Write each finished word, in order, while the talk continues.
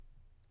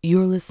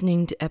You're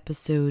listening to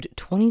episode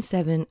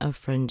 27 of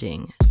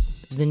Friending,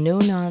 the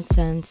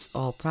no-nonsense,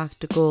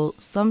 all-practical,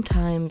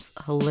 sometimes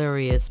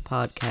hilarious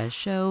podcast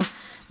show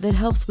that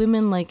helps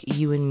women like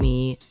you and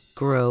me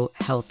grow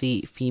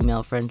healthy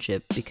female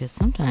friendship, because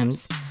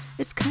sometimes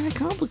it's kind of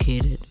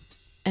complicated.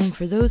 And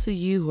for those of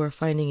you who are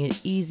finding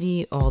it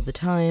easy all the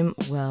time,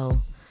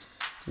 well,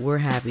 we're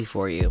happy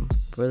for you.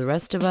 For the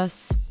rest of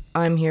us,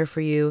 I'm here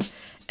for you,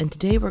 and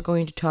today we're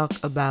going to talk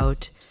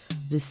about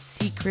the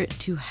secret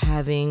to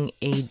having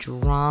a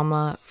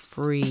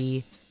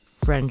drama-free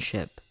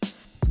friendship.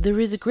 There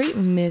is a great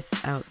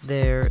myth out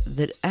there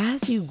that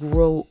as you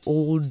grow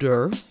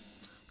older,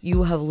 you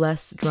will have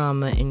less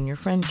drama in your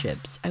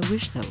friendships. I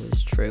wish that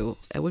was true.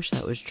 If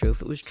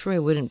it was true, I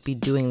wouldn't be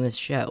doing this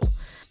show.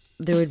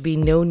 There would be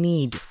no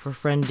need for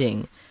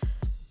friending.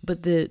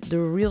 But the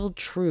real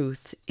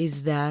truth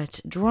is that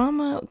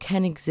drama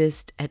can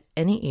exist at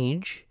any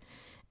age,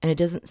 and it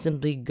doesn't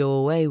simply go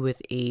away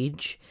with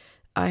age.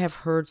 I have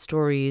heard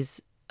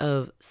stories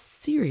of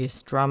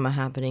serious drama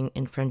happening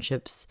in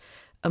friendships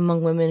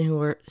among women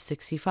who are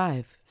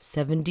 65,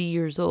 70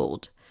 years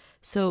old.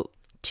 So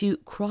to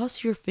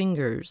cross your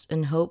fingers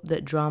and hope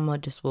that drama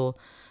just will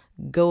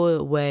go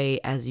away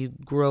as you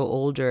grow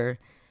older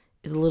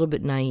is a little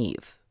bit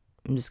naive.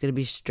 I'm just going to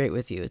be straight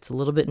with you. It's a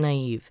little bit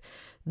naive.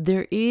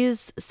 There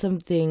is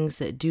some things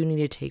that do need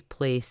to take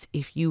place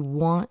if you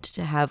want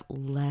to have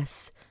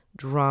less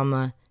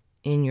drama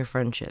in your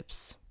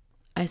friendships.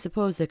 I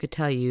suppose I could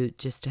tell you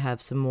just to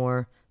have some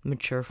more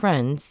mature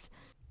friends,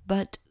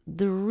 but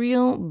the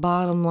real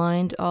bottom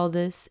line to all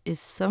this is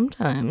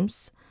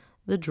sometimes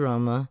the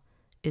drama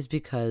is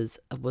because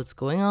of what's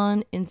going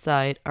on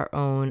inside our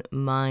own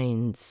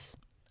minds.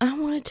 I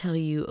want to tell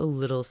you a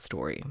little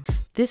story.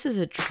 This is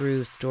a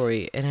true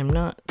story, and I'm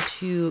not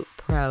too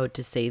proud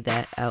to say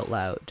that out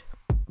loud.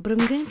 But I'm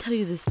going to tell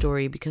you this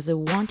story because I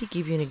want to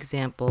give you an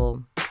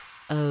example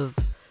of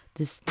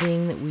this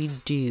thing that we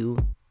do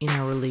in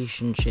our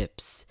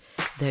relationships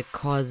that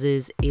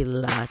causes a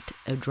lot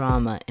of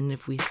drama. And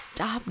if we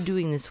stop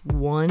doing this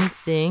one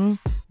thing,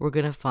 we're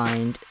going to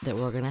find that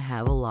we're going to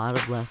have a lot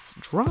of less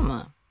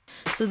drama.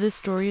 So this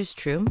story is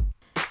true,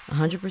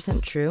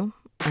 100% true.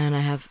 And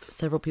I have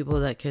several people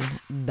that can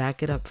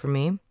back it up for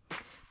me.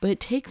 But it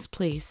takes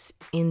place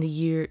in the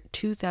year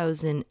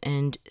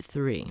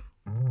 2003.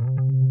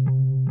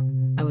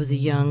 I was a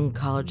young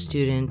college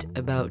student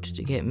about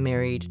to get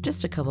married,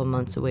 just a couple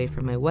months away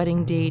from my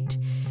wedding date.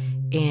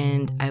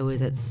 And I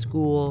was at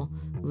school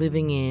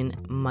living in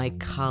my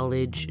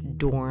college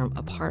dorm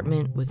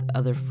apartment with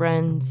other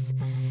friends.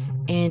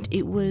 And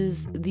it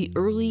was the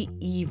early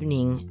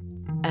evening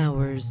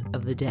hours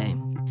of the day.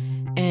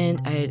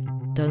 And I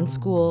had done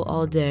school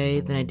all day,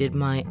 then I did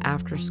my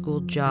after-school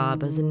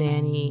job as a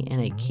nanny,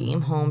 and I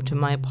came home to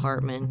my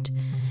apartment,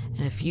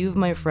 and a few of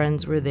my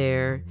friends were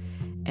there,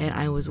 and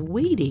I was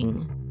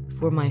waiting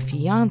for my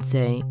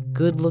fiance,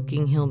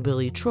 good-looking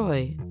hillbilly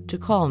Troy, to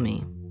call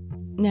me.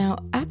 Now,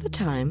 at the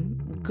time,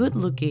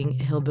 good-looking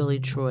hillbilly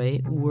Troy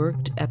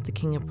worked at the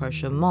King of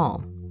Prussia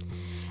Mall,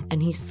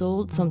 and he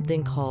sold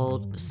something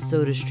called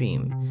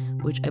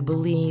SodaStream, which I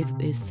believe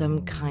is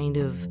some kind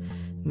of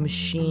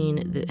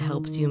machine that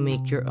helps you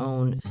make your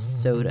own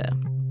soda.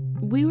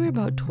 We were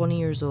about 20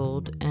 years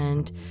old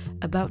and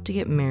about to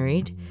get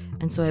married,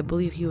 and so I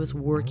believe he was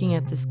working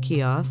at this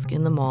kiosk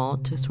in the mall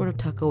to sort of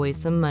tuck away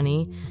some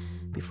money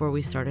before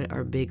we started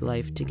our big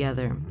life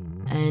together.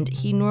 And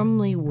he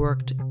normally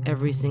worked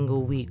every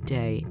single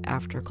weekday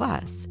after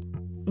class.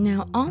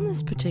 Now, on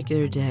this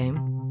particular day,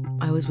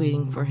 I was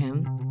waiting for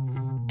him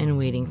and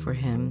waiting for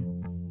him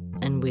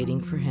and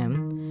waiting for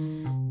him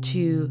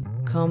to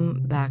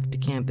come back to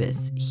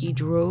campus. He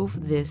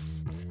drove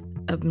this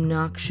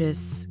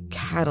obnoxious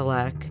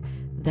Cadillac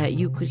that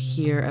you could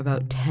hear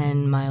about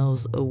 10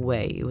 miles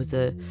away. It was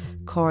a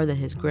car that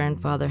his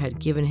grandfather had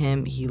given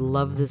him. He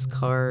loved this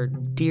car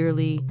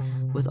dearly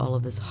with all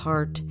of his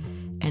heart,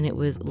 and it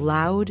was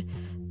loud,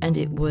 and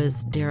it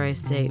was, dare I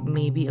say,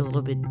 maybe a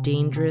little bit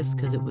dangerous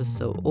because it was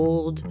so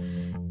old.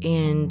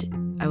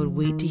 And I would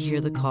wait to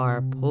hear the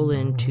car pull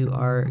into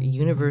our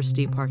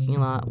university parking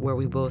lot where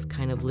we both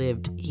kind of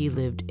lived. He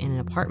lived in an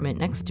apartment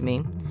next to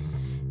me.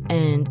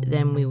 And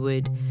then we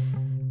would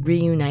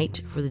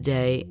reunite for the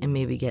day and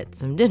maybe get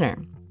some dinner.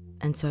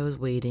 And so I was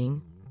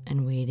waiting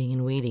and waiting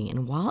and waiting.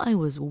 And while I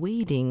was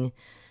waiting,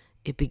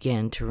 it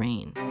began to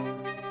rain.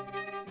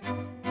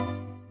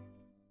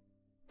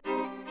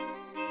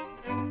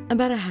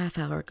 About a half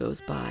hour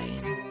goes by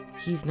and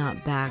he's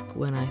not back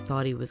when I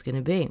thought he was going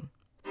to be.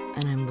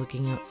 And I'm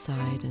looking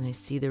outside and I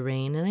see the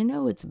rain, and I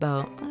know it's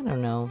about,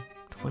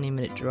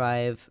 20-minute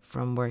drive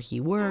from where he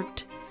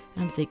worked.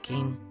 And I'm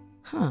thinking,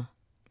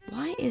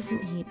 why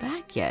isn't he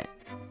back yet?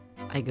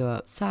 I go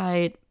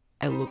outside,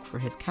 I look for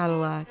his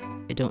Cadillac,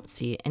 I don't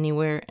see it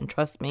anywhere, and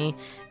trust me,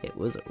 it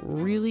was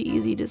really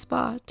easy to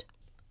spot.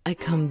 I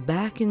come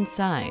back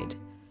inside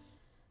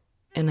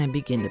and I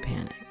begin to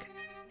panic.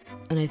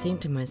 And I think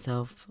to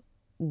myself,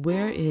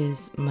 where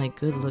is my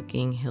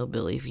good-looking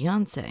hillbilly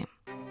fiance?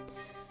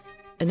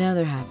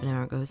 Another half an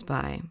hour goes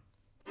by.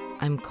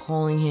 I'm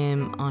calling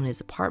him on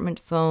his apartment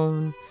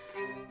phone.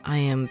 I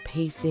am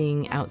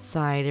pacing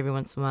outside every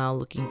once in a while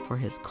looking for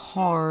his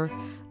car.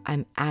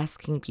 I'm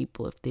asking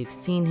people if they've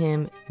seen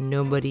him.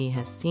 Nobody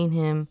has seen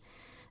him.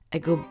 I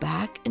go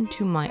back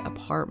into my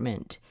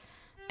apartment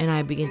and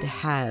I begin to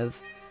have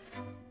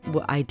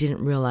what I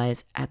didn't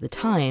realize at the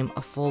time,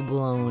 a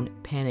full-blown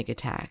panic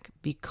attack,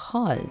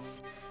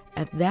 because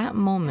at that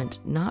moment,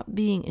 not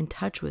being in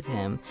touch with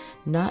him,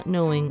 not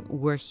knowing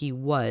where he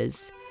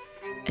was,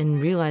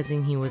 and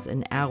realizing he was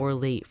an hour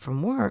late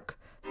from work,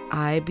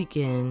 I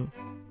begin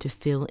to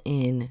fill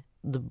in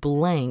the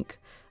blank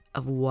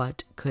of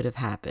what could have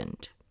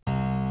happened.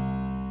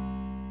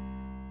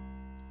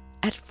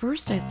 At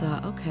first I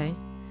thought, okay,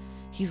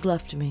 he's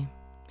left me.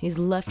 He's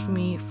left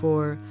me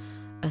for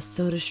a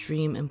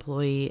SodaStream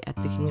employee at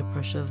the King of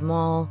Prussia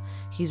Mall.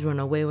 He's run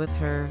away with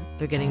her.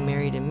 They're getting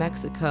married in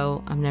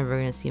Mexico. I'm never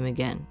going to see him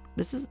again.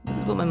 This is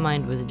what my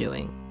mind was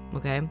doing,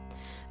 okay?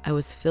 I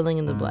was filling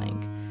in the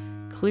blank.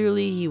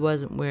 Clearly, he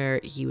wasn't where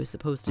he was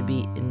supposed to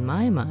be in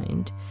my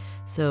mind,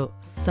 so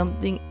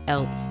something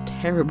else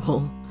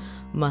terrible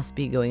must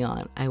be going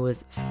on. I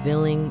was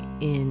filling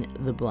in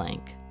the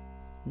blank.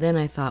 Then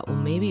I thought, well,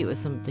 maybe it was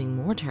something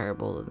more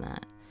terrible than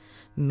that.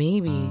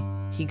 Maybe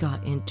he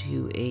got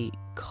into a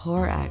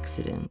car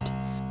accident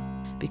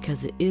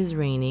because it is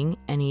raining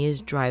and he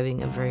is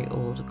driving a very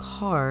old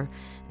car,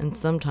 and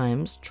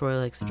sometimes Troy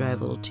likes to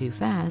drive a little too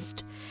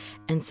fast,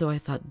 and so I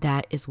thought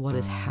that is what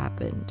has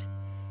happened.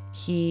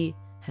 He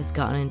has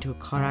gotten into a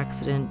car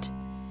accident,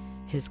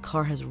 his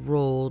car has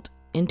rolled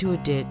into a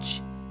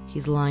ditch,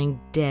 he's lying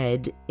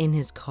dead in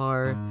his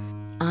car.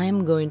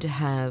 I'm going to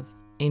have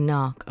a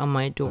knock on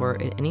my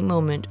door at any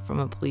moment from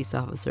a police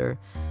officer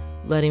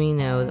letting me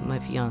know that my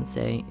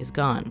fiance is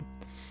gone.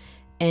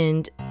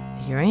 And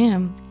here I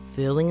am,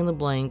 filling in the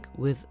blank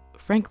with,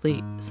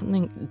 frankly,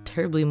 something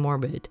terribly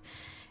morbid.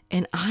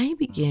 And I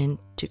begin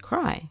to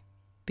cry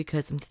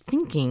because I'm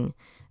thinking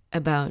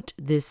about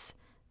this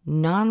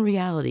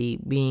non-reality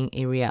being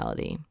a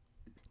reality.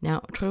 Now,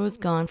 Troy was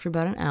gone for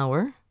about an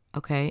hour,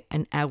 okay?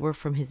 An hour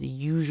from his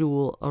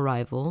usual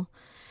arrival.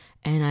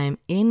 And I'm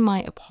in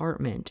my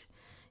apartment,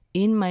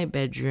 in my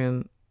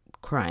bedroom,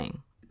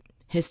 crying.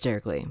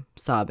 Hysterically,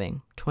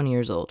 sobbing, 20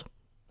 years old.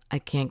 I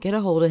can't get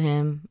a hold of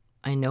him.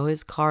 I know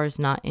his car is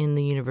not in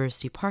the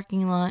university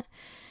parking lot,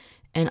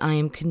 and I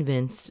am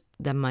convinced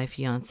that my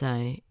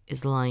fiance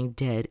is lying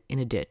dead in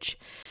a ditch.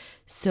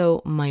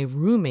 So my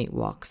roommate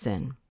walks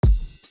in,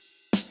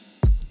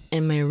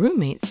 and my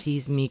roommate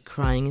sees me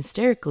crying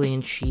hysterically,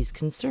 and she's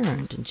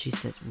concerned, and she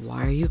says,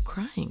 "Why are you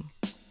crying?"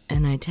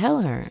 And I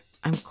tell her,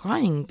 I'm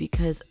crying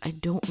because I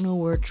don't know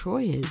where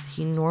Troy is.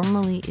 He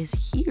normally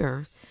is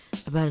here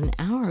about an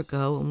hour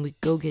ago and we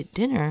go get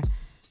dinner,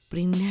 but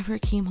he never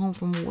came home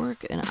from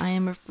work, and I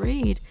am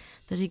afraid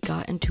that he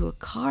got into a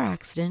car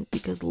accident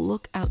because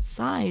look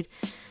outside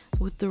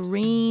with the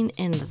rain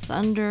and the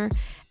thunder,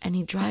 and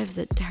he drives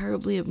that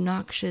terribly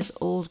obnoxious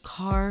old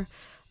car.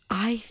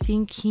 I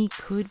think he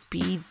could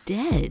be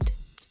dead.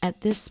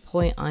 At this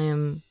point, I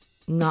am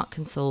not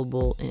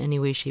consolable in any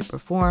way, shape, or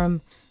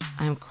form.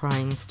 I'm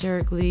crying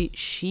hysterically.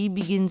 She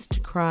begins to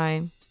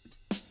cry,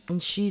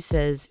 and she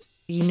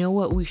says, "You know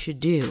what we should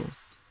do?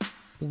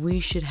 We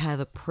should have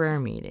a prayer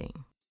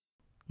meeting."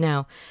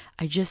 Now,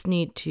 I just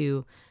need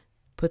to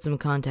put some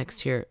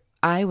context here.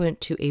 I went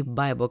to a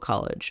Bible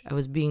college. I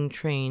was being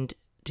trained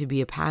to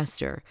be a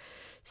pastor.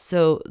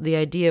 So the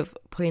idea of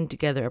putting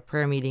together a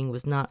prayer meeting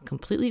was not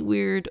completely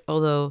weird,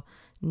 although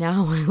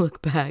now when I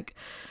look back,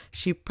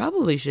 she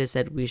probably should have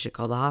said we should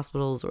call the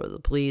hospitals or the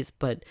police,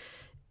 but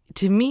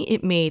to me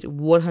it made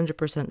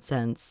 100%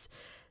 sense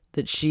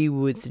that she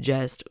would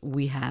suggest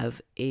we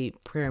have a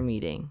prayer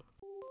meeting.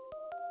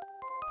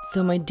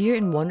 So my dear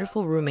and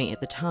wonderful roommate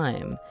at the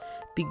time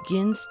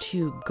begins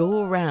to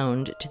go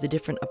around to the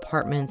different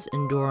apartments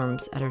and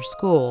dorms at our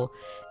school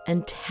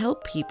and tell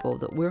people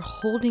that we're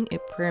holding a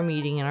prayer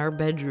meeting in our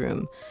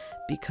bedroom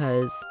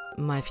because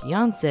my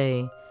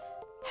fiance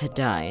had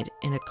died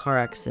in a car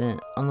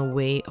accident on the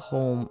way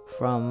home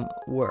from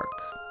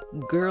work.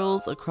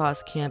 Girls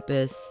across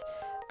campus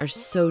are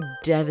so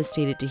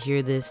devastated to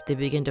hear this. They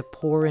begin to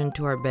pour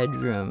into our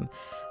bedroom.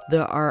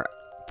 There are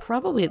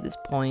probably at this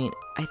point,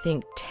 I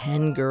think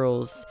 10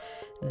 girls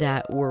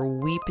that were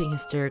weeping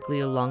hysterically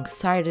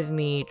alongside of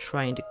me,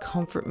 trying to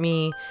comfort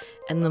me.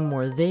 And the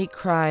more they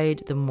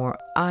cried, the more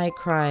I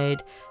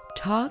cried.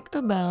 Talk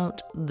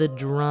about the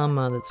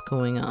drama that's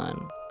going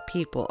on.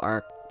 People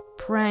are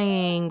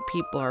praying,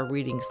 people are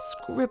reading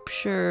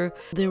scripture.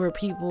 There were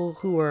people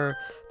who were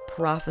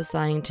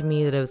prophesying to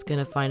me that I was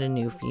going to find a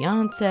new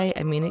fiance.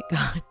 I mean, it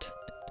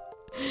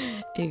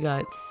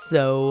got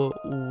so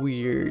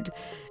weird.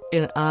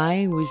 And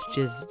I was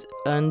just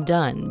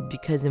undone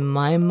because in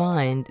my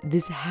mind,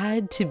 this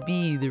had to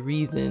be the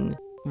reason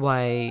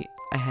why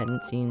I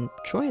hadn't seen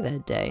Troy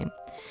that day.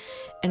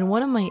 And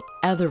one of my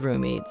other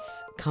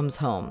roommates comes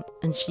home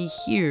and she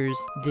hears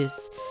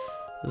this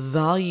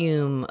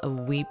volume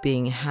of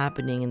weeping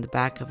happening in the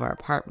back of our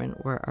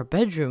apartment where our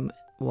bedroom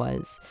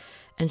was.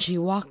 And she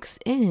walks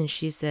in and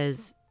she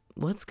says,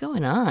 what's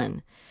going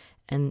on?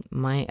 And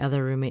my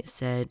other roommate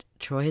said,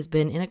 Troy has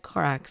been in a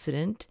car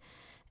accident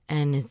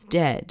and is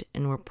dead,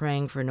 and we're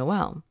praying for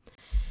Noelle.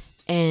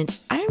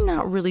 And I'm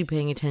not really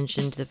paying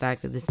attention to the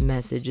fact that this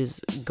message is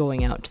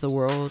going out to the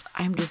world.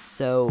 I'm just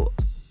so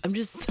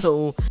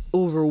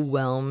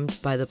overwhelmed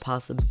by the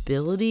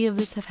possibility of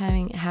this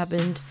having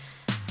happened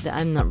that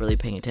I'm not really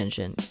paying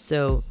attention.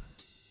 So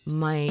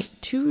my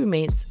two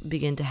roommates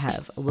begin to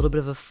have a little bit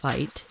of a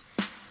fight.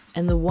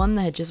 And the one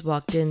that had just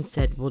walked in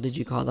said, well, did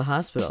you call the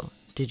hospital?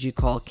 Did you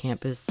call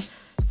campus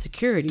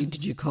security?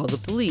 Did you call the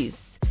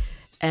police?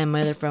 And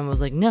my other friend was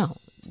like, no,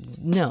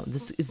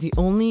 this is the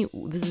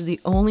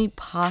only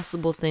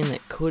possible thing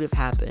that could have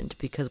happened,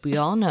 because we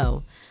all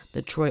know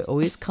that Troy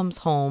always comes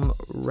home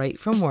right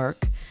from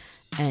work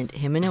and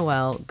him and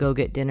Noelle go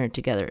get dinner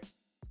together.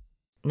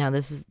 Now,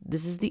 this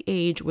is the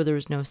age where there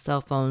was no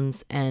cell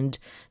phones and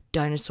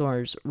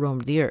dinosaurs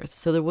roamed the earth.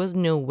 So there was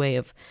no way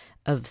of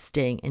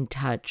staying in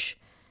touch,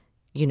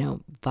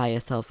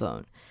 via cell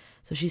phone.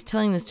 So she's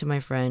telling this to my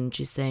friend.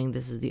 She's saying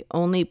this is the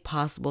only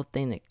possible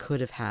thing that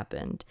could have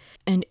happened.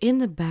 And in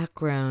the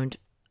background,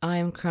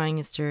 I'm crying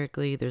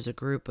hysterically. There's a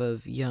group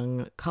of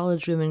young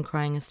college women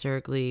crying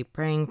hysterically,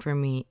 praying for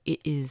me. It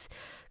is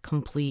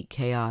complete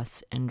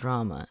chaos and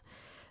drama.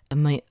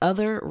 And my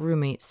other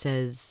roommate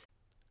says,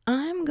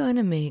 I'm going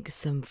to make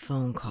some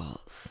phone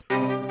calls.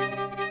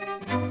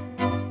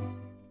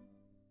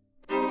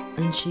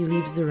 And she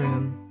leaves the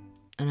room.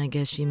 And I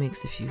guess she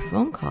makes a few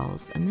phone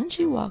calls, and then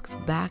she walks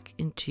back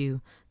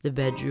into the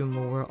bedroom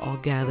where we're all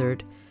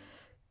gathered,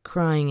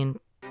 crying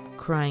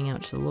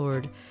out to the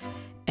Lord.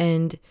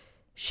 And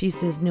she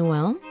says,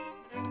 Noelle,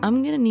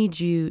 I'm going to need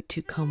you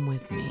to come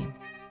with me.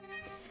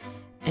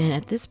 And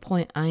at this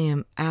point, I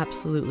am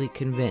absolutely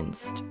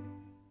convinced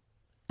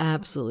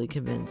that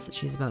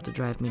she's about to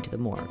drive me to the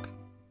morgue.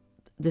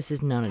 This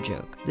is not a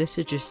joke. This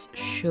should just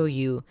show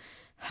you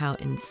how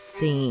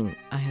insane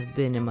I have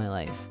been in my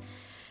life.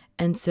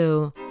 And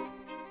so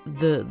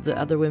the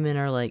other women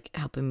are like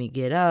helping me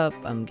get up.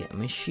 I'm getting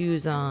my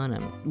shoes on.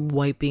 I'm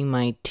wiping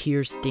my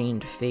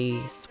tear-stained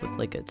face with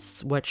like a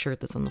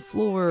sweatshirt that's on the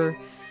floor.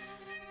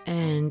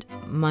 And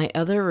my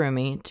other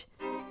roommate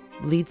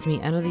leads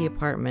me out of the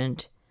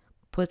apartment,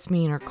 puts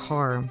me in her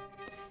car,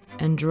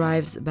 and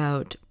drives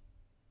about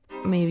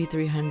maybe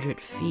 300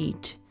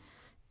 feet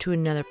to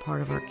another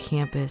part of our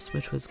campus,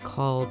 which was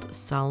called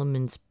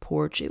Solomon's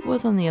Porch. It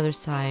was on the other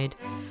side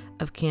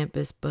of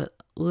campus, but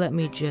let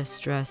me just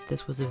stress,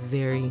 this was a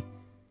very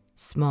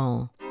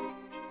small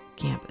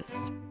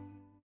campus.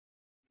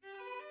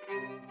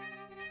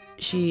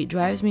 She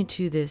drives me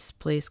to this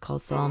place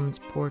called Solomon's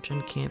Porch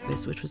on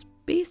campus, which was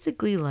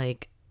basically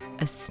like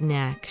a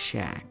snack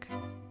shack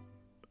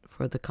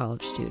for the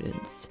college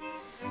students.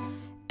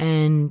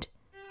 And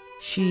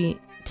she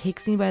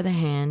takes me by the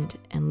hand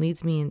and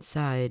leads me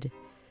inside.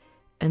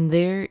 And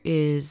there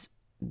is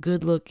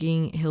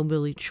good-looking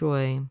hillbilly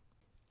Troy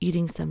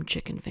eating some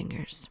chicken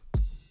fingers.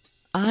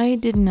 I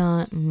did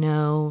not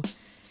know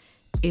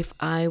if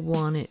I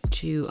wanted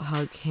to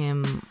hug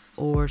him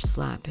or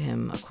slap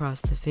him across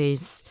the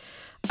face.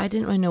 I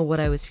didn't really know what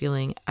I was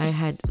feeling. I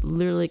had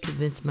literally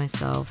convinced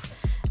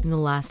myself in the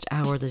last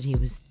hour that he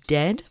was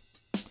dead.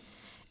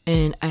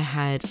 And I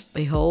had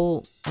a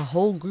whole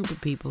group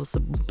of people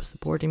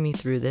supporting me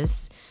through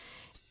this.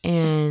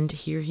 And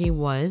here he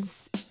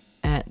was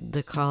at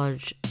the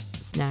college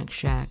snack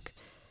shack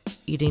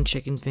eating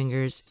chicken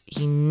fingers.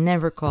 He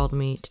never called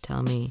me to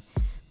tell me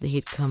that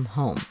he'd come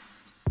home.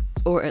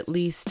 Or at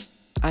least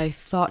I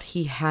thought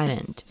he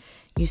hadn't.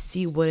 You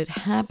see, what had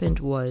happened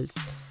was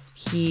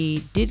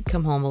he did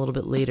come home a little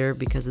bit later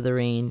because of the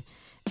rain,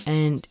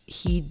 and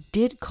he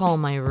did call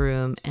my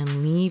room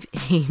and leave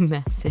a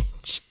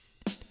message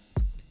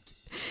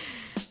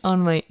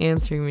on my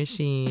answering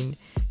machine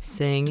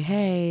saying,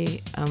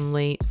 hey, I'm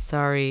late,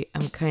 sorry,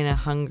 I'm kind of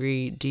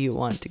hungry, do you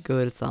want to go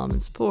to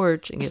Solomon's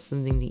Porch and get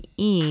something to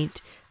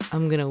eat?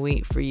 I'm going to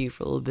wait for you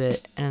for a little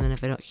bit, and then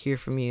if I don't hear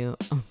from you,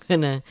 I'm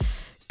going to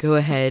go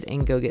ahead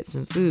and go get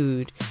some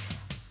food.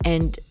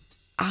 And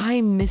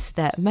I missed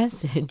that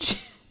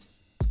message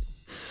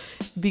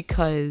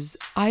because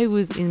I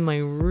was in my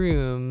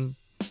room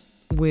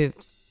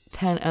with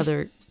 10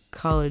 other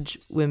college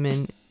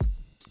women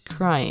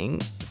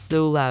crying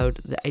so loud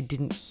that I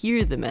didn't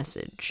hear the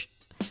message.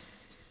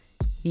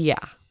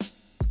 Yeah,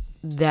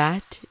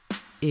 that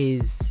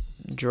is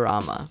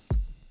drama.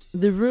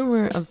 The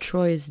rumor of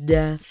Troy's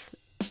death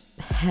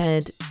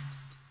had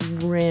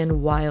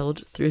ran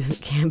wild through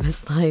the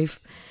campus life,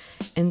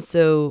 and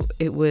so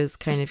it was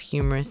kind of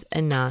humorous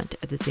and not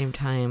at the same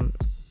time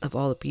of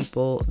all the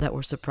people that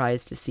were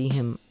surprised to see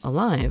him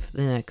alive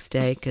the next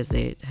day because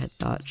they had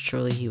thought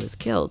surely he was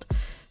killed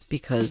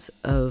because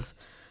of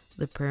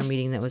the prayer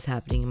meeting that was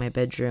happening in my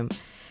bedroom.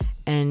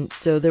 And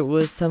so there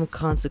was some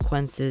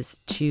consequences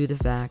to the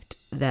fact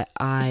that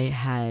I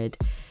had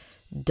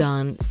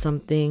done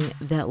something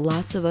that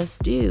lots of us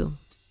do.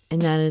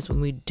 And that is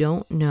when we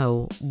don't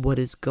know what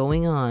is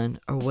going on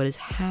or what has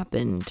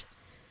happened,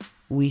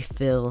 we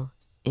fill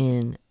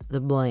in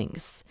the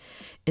blanks.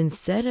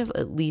 Instead of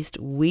at least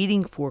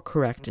waiting for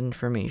correct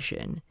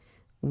information,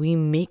 we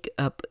make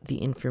up the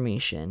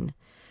information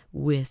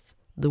with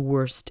the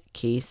worst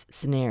case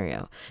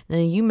scenario. Now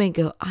you may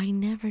go, I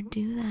never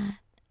do that.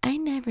 I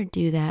never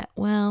do that.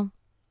 Well,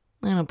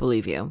 I don't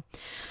believe you.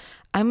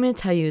 I'm going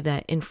to tell you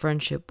that in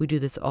friendship, we do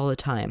this all the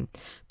time,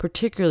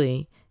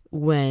 particularly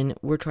when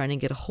we're trying to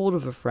get a hold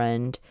of a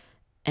friend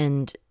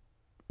and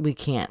we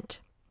can't,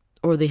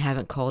 or they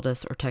haven't called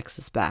us or texted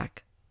us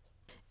back.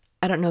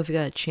 I don't know if you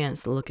got a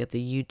chance to look at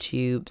the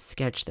YouTube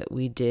sketch that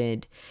we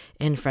did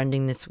in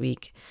Friending this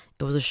week.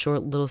 It was a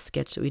short little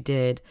sketch that we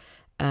did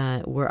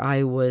where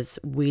I was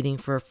waiting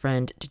for a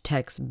friend to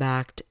text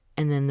back,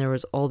 and then there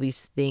was all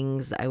these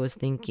things that I was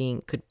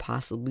thinking could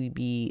possibly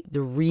be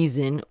the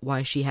reason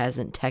why she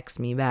hasn't texted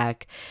me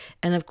back.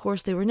 And of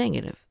course they were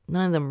negative.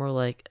 None of them were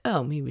like,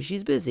 oh, maybe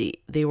she's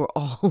busy. They were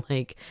all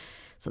like,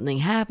 something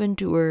happened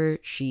to her.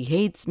 She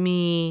hates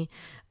me.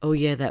 Oh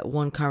yeah, that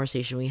one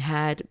conversation we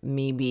had,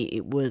 maybe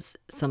it was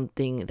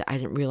something that I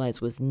didn't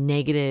realize was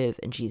negative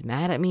and she's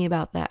mad at me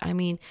about that. I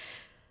mean,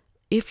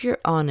 if you're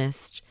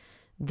honest,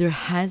 there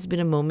has been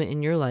a moment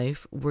in your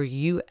life where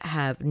you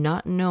have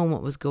not known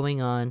what was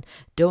going on,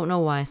 don't know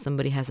why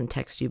somebody hasn't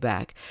texted you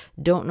back,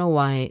 don't know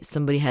why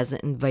somebody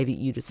hasn't invited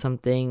you to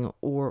something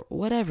or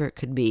whatever it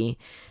could be.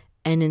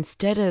 And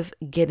instead of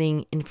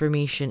getting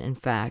information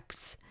and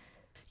facts,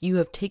 you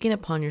have taken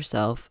upon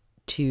yourself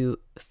to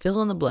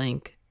fill in the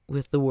blank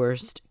with the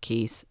worst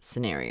case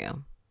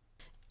scenario.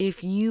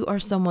 If you are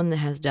someone that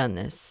has done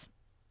this,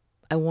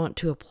 I want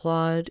to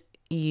applaud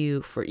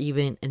you for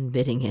even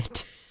admitting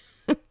it.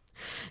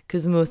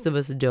 Because most of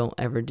us don't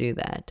ever do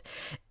that.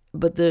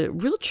 But the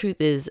real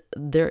truth is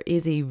there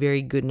is a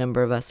very good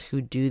number of us who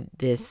do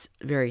this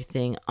very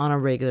thing on a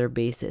regular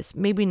basis.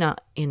 Maybe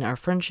not in our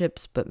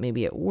friendships, but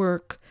maybe at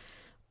work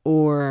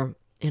or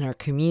in our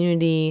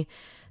community.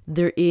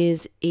 There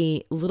is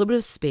a little bit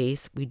of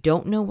space. We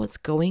don't know what's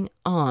going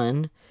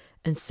on.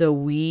 And so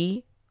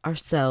we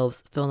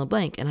ourselves fill in the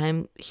blank. And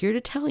I'm here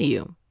to tell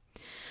you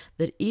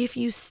that if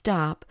you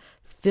stop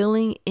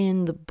filling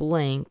in the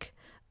blank,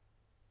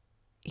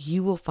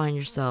 you will find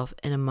yourself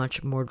in a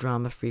much more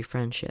drama-free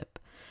friendship.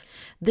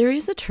 There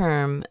is a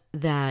term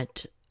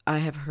that I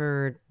have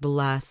heard the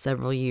last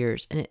several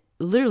years, and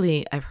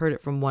I've heard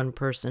it from one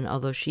person,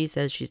 although she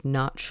says she's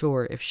not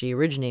sure if she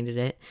originated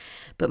it.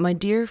 But my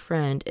dear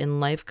friend and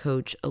life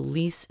coach,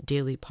 Elise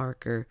Daly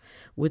Parker,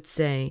 would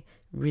say,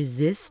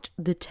 resist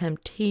the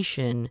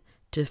temptation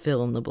to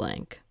fill in the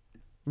blank.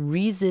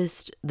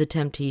 Resist the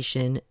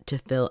temptation to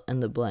fill in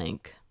the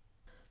blank.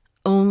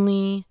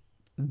 Only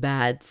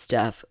bad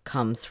stuff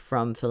comes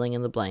from filling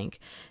in the blank.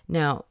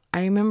 Now,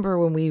 I remember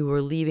when we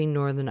were leaving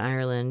Northern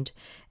Ireland,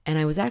 and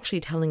I was actually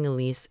telling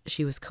Elise,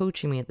 she was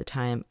coaching me at the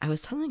time, I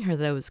was telling her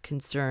that I was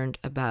concerned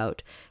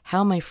about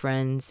how my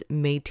friends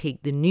may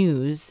take the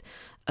news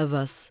of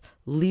us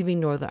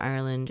leaving Northern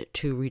Ireland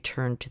to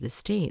return to the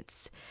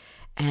States.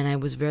 And I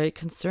was very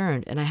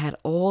concerned, and I had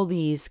all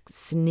these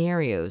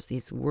scenarios,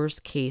 these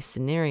worst case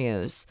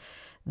scenarios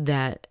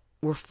that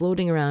were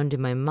floating around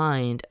in my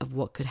mind of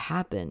what could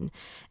happen.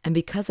 And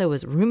because I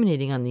was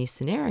ruminating on these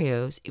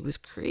scenarios, it was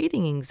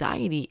creating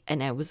anxiety,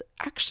 and I was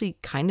actually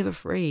kind of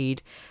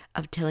afraid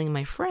of telling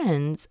my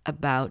friends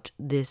about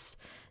this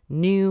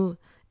new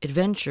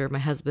adventure my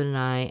husband and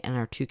I and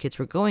our 2 kids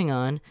were going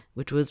on,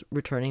 which was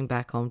returning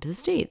back home to the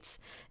States.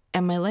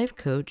 And my life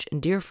coach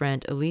and dear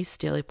friend Elise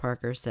Daly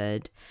Parker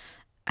said,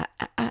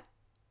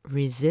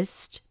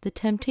 resist the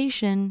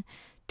temptation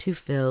to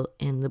fill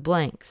in the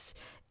blanks.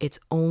 It's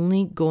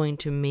only going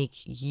to make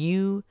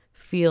you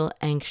feel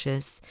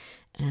anxious,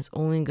 and it's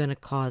only going to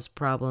cause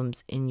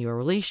problems in your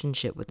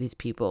relationship with these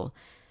people.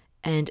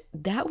 And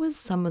that was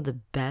some of the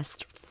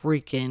best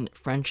freaking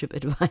friendship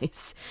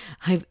advice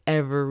I've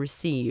ever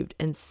received.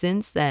 And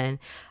since then,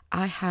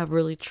 I have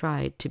really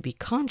tried to be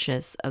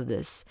conscious of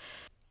this.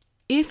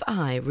 If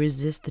I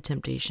resist the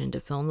temptation to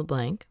fill in the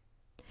blank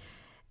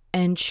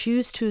and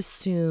choose to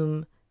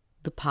assume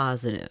the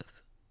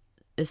positive,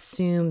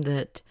 assume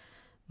that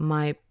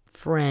my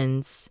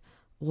friends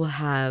will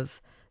have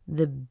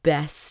the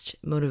best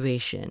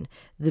motivation,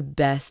 the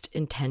best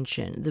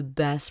intention, the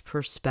best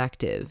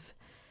perspective,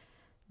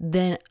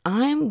 then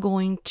I'm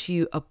going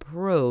to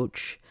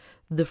approach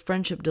the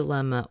friendship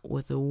dilemma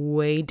with a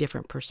way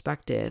different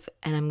perspective,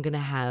 and I'm going to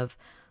have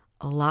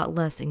a lot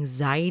less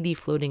anxiety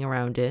floating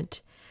around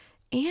it,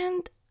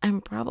 and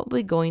I'm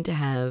probably going to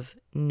have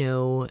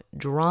no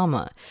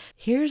drama.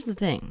 Here's the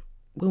thing.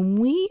 When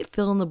we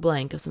fill in the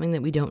blank of something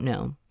that we don't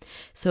know,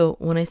 so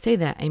when I say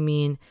that, I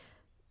mean,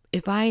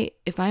 if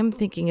I'm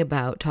thinking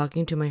about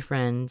talking to my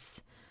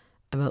friends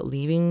about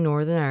leaving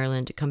Northern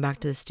Ireland to come back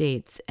to the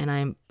States,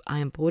 and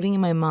I'm putting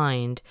in my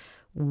mind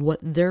what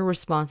their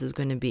response is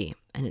going to be,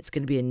 and it's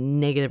going to be a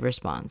negative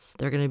response.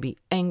 They're going to be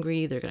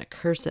angry, they're going to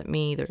curse at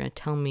me, they're going to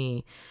tell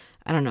me,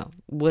 I don't know,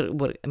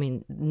 I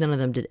mean, none of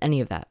them did any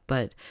of that,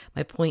 but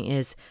my point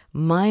is,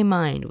 my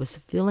mind was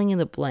filling in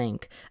the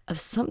blank of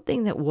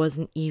something that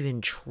wasn't even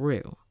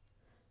true.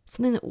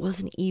 something that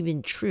wasn't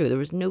even true. There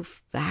was no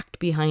fact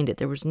behind it.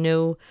 There was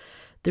no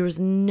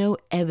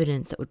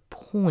evidence that would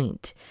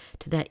point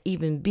to that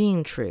even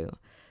being true.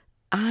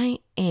 I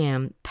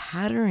am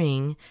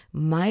patterning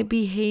my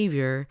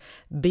behavior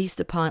based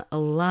upon a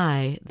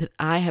lie that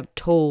I have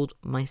told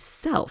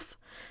myself.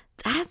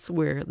 That's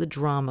where the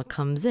drama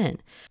comes in.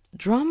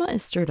 Drama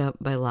is stirred up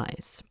by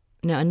lies.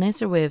 Now, a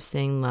nicer way of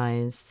saying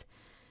lies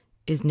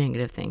is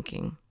negative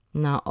thinking.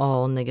 Not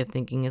all negative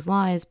thinking is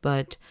lies,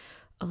 but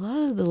a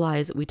lot of the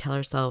lies that we tell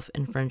ourselves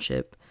in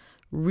friendship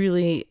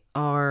really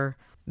are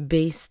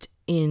based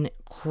in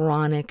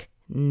chronic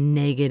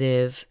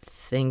negative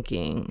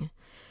thinking.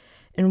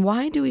 And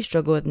why do we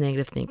struggle with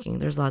negative thinking?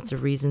 There's lots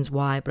of reasons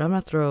why, but I'm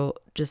going to throw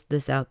just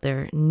this out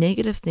there.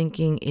 Negative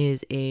thinking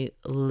is a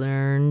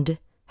learned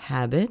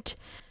habit.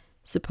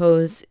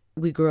 Suppose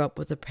we grew up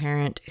with a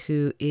parent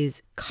who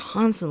is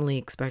constantly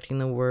expecting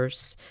the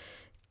worst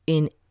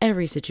in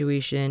every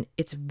situation.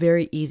 It's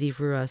very easy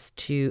for us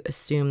to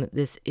assume that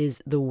this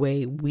is the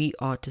way we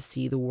ought to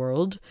see the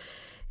world.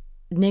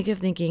 Negative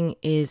thinking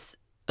is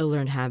a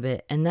learned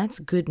habit, and that's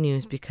good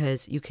news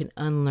because you can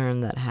unlearn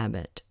that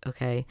habit,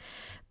 okay?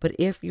 But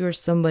if you're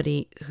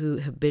somebody who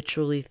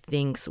habitually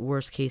thinks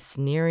worst case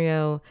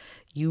scenario,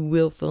 you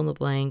will fill in the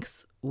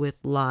blanks with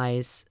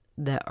lies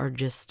that are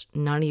just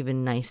not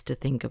even nice to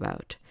think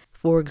about.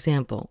 For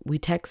example, we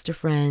text a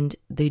friend,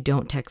 they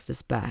don't text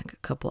us back. A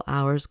couple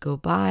hours go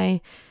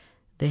by,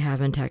 they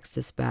haven't texted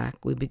us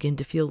back. We begin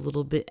to feel a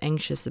little bit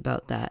anxious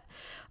about that.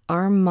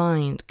 Our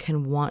mind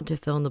can want to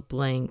fill in the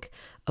blank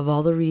of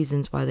all the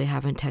reasons why they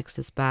haven't texted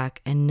us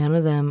back, and none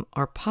of them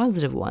are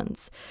positive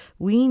ones.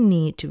 We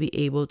need to be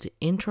able to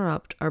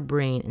interrupt our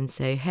brain and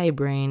say, hey,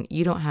 brain,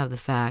 you don't have the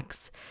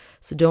facts,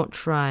 so don't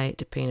try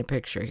to paint a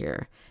picture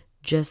here.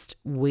 Just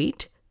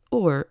wait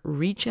or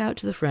reach out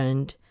to the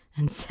friend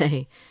and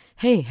say,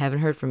 hey, haven't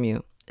heard from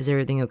you. Is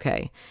everything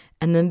okay?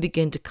 And then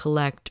begin to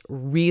collect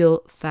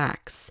real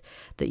facts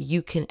that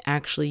you can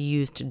actually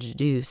use to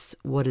deduce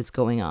what is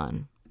going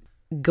on.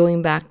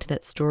 Going back to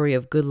that story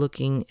of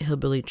good-looking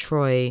hillbilly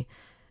Troy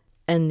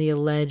and the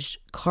alleged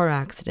car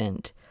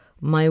accident,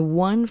 my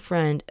one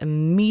friend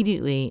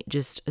immediately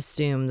just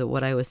assumed that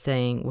what I was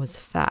saying was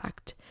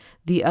fact.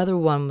 The other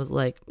one was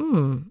like,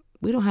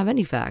 we don't have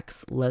any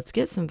facts. Let's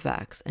get some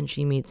facts. And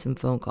she made some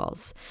phone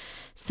calls.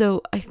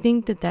 So I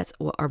think that that's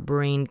what our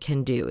brain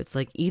can do. It's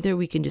like either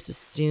we can just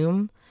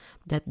assume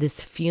that this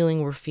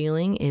feeling we're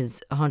feeling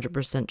is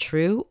 100%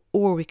 true,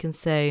 or we can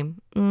say,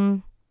 we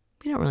don't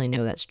really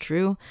know that's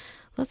true.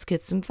 Let's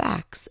get some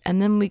facts.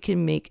 And then we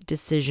can make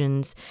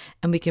decisions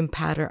and we can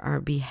pattern our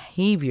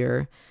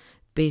behavior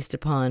based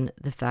upon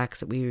the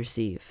facts that we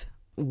receive.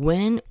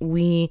 When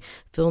we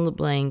fill in the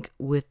blank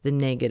with the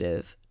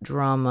negative,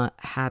 drama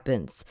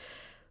happens.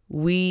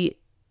 We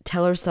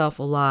tell ourselves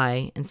a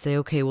lie and say,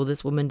 okay, well,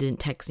 this woman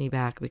didn't text me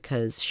back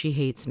because she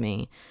hates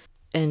me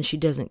and she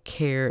doesn't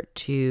care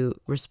to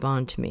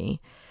respond to me.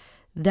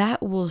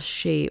 That will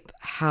shape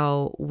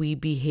how we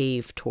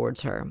behave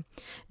towards her.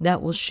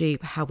 That will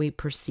shape how we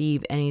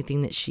perceive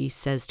anything that she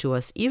says to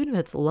us, even if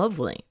it's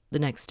lovely the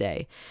next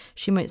day.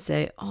 She might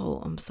say,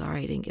 oh, I'm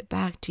sorry I didn't get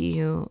back to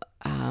you.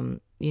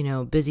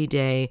 Busy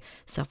day,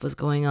 stuff was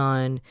going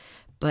on,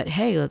 but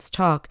hey, let's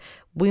talk.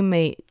 We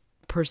may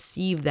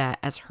perceive that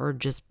as her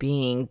just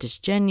being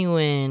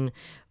disgenuine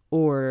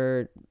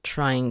or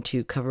trying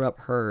to cover up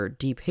her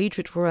deep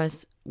hatred for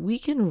us. We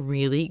can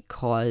really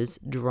cause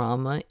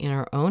drama in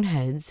our own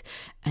heads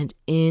and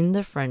in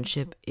the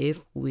friendship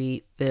if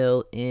we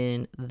fill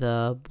in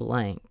the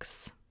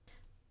blanks.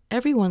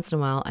 Every once in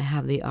a while, I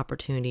have the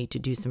opportunity to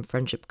do some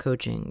friendship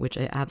coaching, which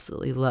I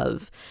absolutely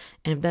love.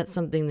 And if that's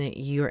something that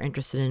you're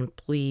interested in,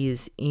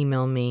 please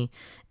email me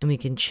and we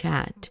can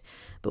chat.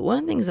 But one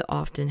of the things that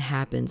often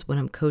happens when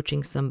I'm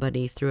coaching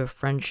somebody through a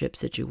friendship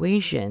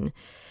situation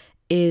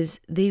is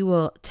they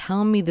will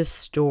tell me the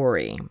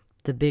story,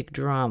 the big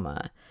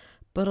drama,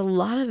 but a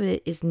lot of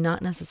it is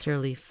not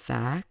necessarily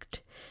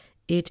fact.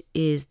 It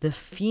is the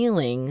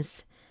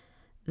feelings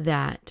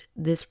that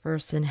this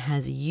person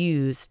has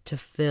used to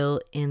fill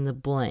in the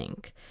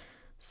blank.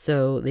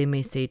 So they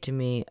may say to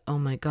me, oh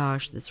my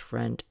gosh, this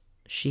friend,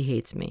 she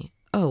hates me.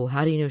 Oh,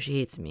 how do you know she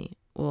hates me?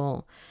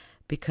 Well,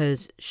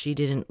 because she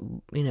didn't,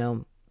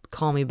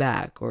 call me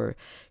back, or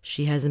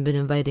she hasn't been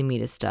inviting me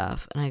to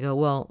stuff. And I go,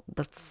 well,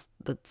 that's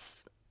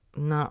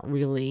not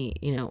really,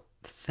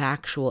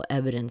 factual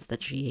evidence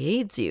that she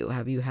hates you.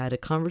 Have you had a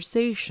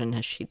conversation?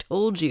 Has she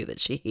told you that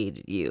she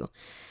hated you?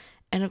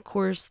 And of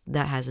course,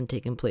 that hasn't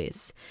taken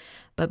place.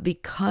 But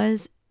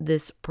because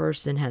this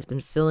person has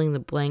been filling the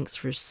blanks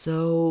for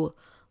so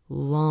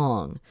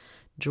long,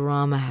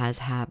 drama has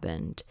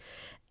happened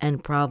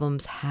and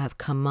problems have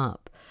come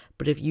up.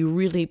 But if you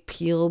really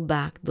peel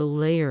back the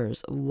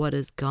layers of what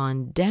has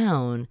gone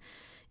down,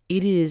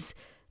 it is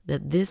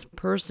that this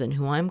person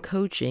who I'm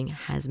coaching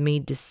has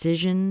made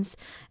decisions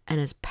and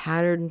has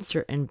patterned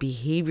certain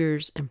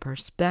behaviors and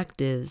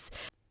perspectives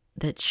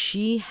that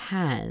she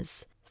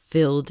has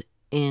filled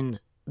in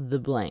the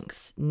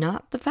blanks,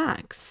 not the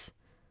facts.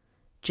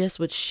 just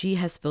what she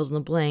has filled in the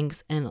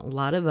blanks. And a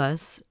lot of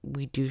us,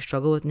 we do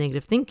struggle with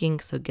negative thinking.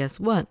 So guess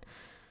what?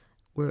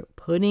 We're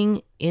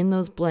putting in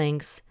those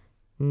blanks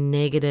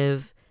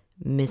negative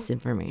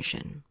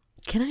misinformation.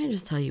 Can I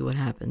just tell you what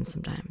happens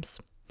sometimes?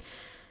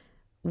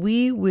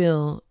 We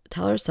will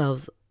tell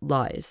ourselves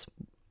lies.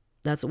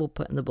 That's what we'll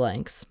put in the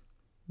blanks.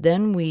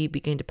 Then we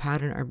begin to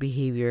pattern our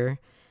behavior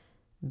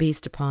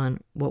based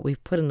upon what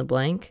we've put in the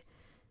blank.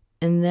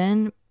 And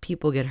then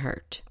people get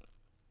hurt.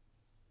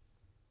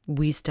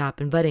 We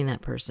stop inviting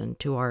that person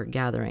to our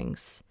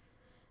gatherings.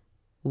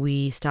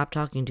 We stop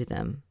talking to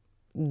them.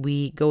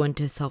 We go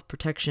into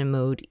self-protection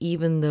mode,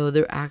 even though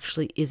there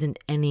actually isn't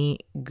any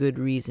good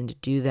reason to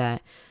do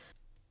that.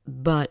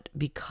 But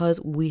because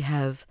we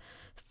have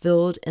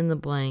filled in the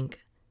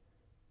blank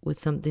with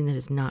something that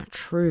is not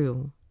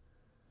true,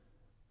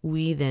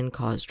 we then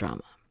cause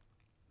drama.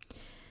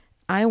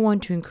 I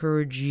want to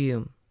encourage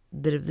you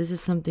that if this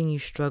is something you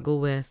struggle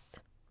with,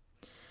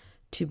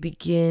 to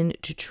begin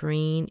to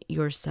train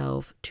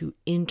yourself to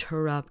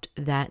interrupt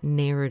that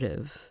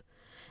narrative.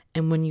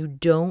 And when you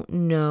don't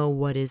know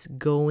what is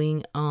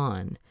going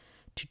on,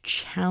 to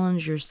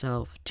challenge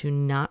yourself to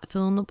not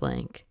fill in the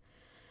blank,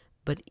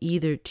 but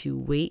either to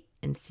wait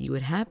and see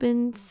what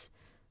happens,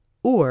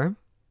 or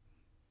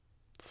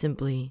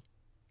simply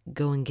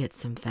go and get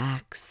some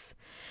facts.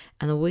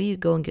 And the way you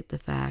go and get the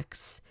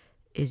facts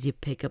is you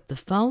pick up the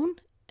phone,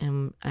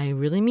 and I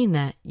really mean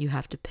that. You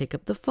have to pick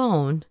up the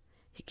phone.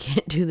 You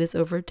can't do this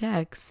over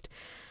text,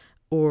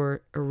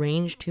 or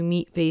arrange to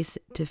meet face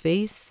to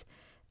face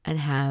and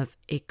have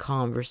a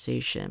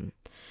conversation.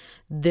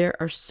 There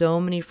are so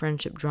many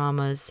friendship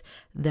dramas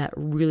that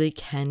really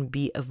can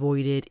be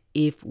avoided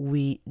if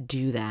we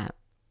do that.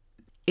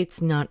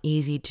 It's not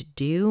easy to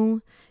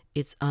do.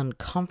 It's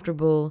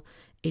uncomfortable.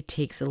 It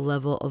takes a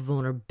level of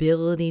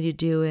vulnerability to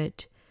do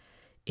it.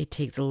 It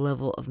takes a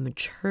level of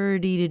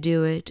maturity to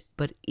do it.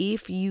 But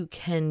if you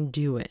can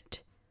do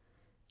it,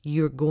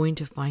 you're going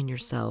to find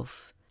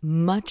yourself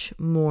much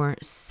more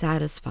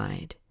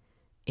satisfied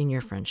in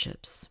your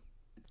friendships.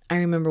 I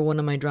remember one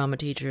of my drama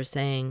teachers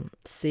saying,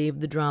 save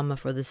the drama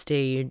for the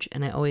stage,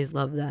 and I always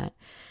love that.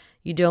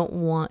 You don't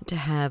want to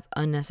have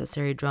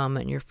unnecessary drama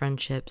in your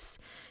friendships.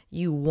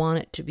 You want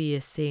it to be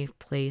a safe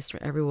place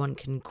where everyone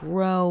can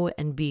grow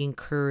and be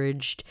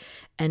encouraged.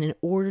 And in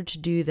order to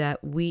do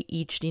that, we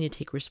each need to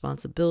take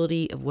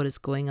responsibility of what is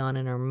going on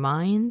in our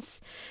minds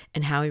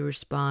and how we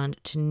respond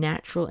to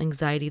natural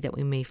anxiety that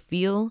we may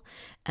feel.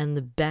 And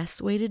the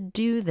best way to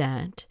do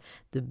that,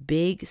 the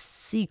big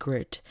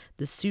secret,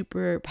 the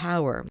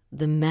superpower,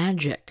 the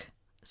magic,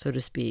 so to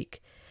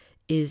speak,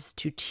 is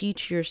to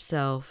teach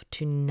yourself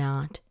to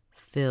not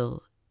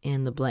fill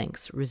in the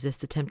blanks.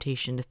 Resist the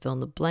temptation to fill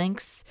in the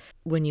blanks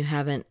when you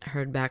haven't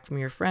heard back from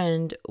your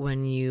friend,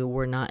 when you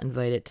were not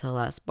invited to the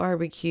last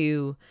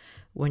barbecue,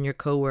 when your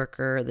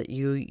coworker that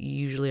you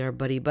usually are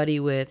buddy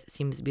with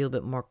seems to be a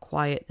little bit more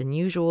quiet than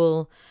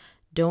usual.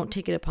 Don't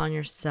take it upon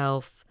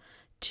yourself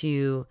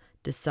to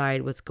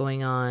decide what's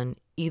going on.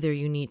 Either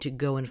you need to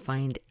go and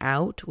find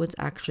out what's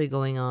actually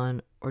going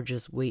on, or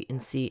just wait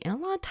and see. And a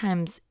lot of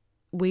times,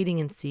 waiting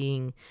and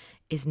seeing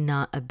is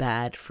not a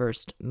bad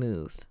first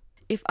move.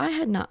 If I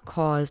had not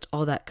caused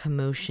all that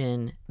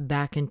commotion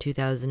back in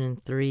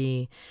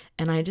 2003,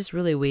 and I just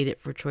really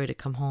waited for Troy to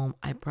come home,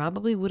 I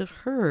probably would have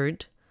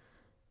heard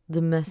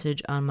the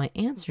message on my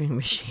answering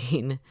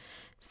machine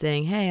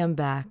saying, hey, I'm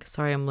back.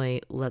 Sorry I'm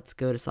late. Let's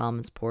go to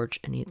Solomon's porch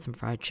and eat some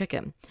fried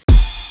chicken.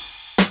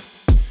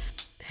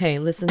 Hey,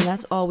 listen,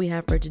 that's all we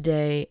have for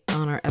today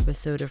on our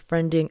episode of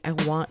Friending. I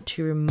want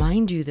to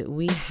remind you that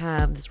we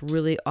have this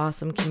really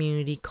awesome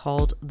community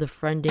called the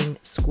Friending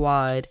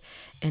Squad,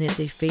 and it's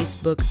a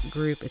Facebook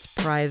group. It's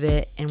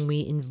private, and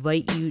we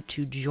invite you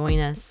to join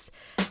us.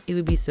 It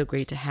would be so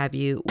great to have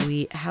you.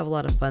 We have a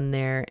lot of fun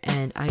there,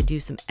 and I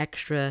do some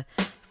extra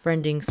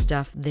friending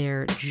stuff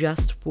there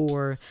just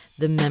for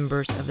the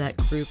members of that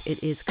group.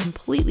 It is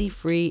completely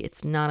free.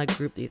 It's not a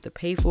group that you have to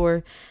pay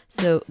for.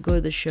 So go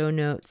to the show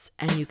notes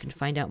and you can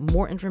find out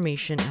more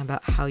information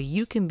about how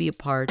you can be a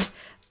part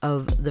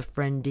of the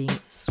Friending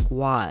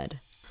Squad.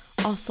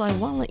 Also, I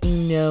want to let you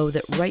know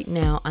that right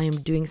now I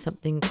am doing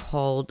something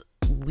called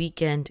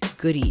Weekend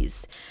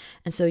Goodies.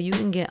 And so you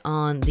can get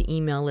on the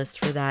email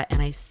list for that.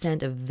 And I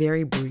send a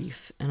very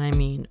brief, and I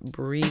mean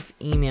brief,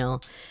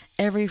 email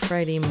every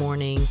Friday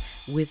morning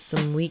with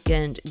some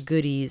weekend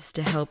goodies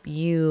to help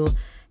you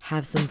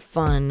have some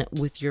fun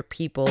with your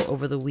people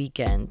over the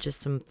weekend. Just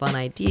some fun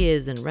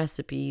ideas and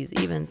recipes,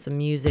 even some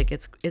music.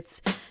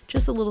 It's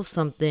just a little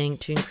something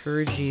to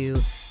encourage you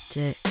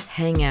to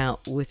hang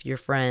out with your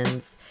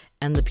friends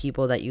and the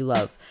people that you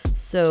love.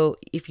 So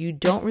if you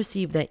don't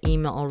receive that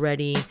email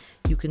already,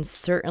 you can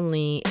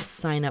certainly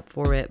sign up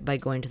for it by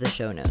going to the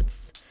show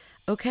notes.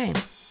 Okay,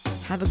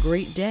 have a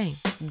great day.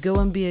 Go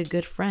and be a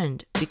good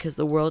friend because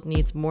the world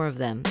needs more of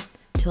them.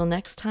 Till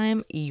next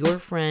time, your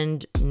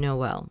friend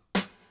Noelle.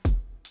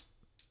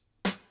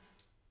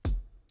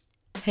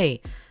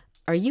 Hey,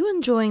 are you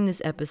enjoying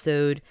this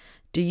episode?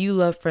 Do you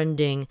love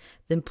Friending?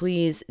 Then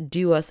please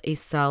do us a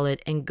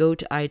solid and go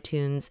to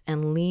iTunes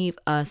and leave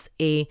us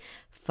a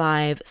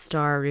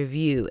 5-star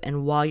review.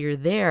 And while you're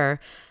there,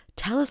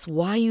 tell us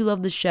why you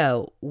love the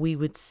show. We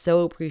would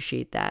so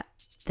appreciate that.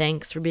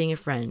 Thanks for being a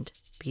friend.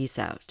 Peace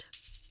out.